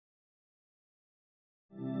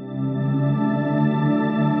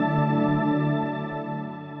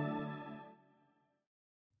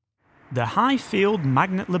The High Field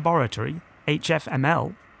Magnet Laboratory,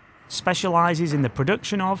 HFML, specialises in the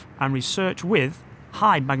production of and research with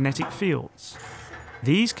high magnetic fields.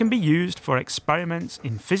 These can be used for experiments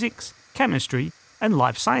in physics, chemistry, and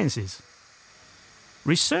life sciences.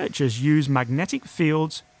 Researchers use magnetic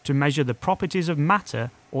fields to measure the properties of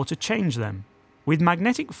matter or to change them. With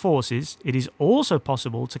magnetic forces, it is also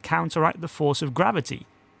possible to counteract the force of gravity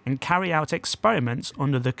and carry out experiments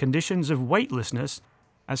under the conditions of weightlessness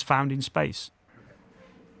as found in space.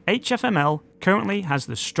 HFML currently has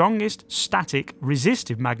the strongest static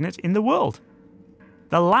resistive magnet in the world.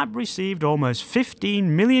 The lab received almost €15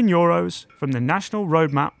 million from the National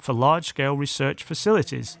Roadmap for Large-Scale Research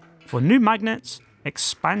Facilities for new magnets,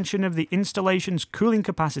 expansion of the installation's cooling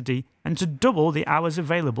capacity, and to double the hours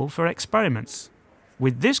available for experiments.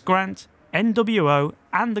 With this grant, NWO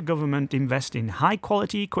and the government invest in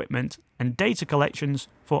high-quality equipment and data collections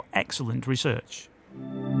for excellent research.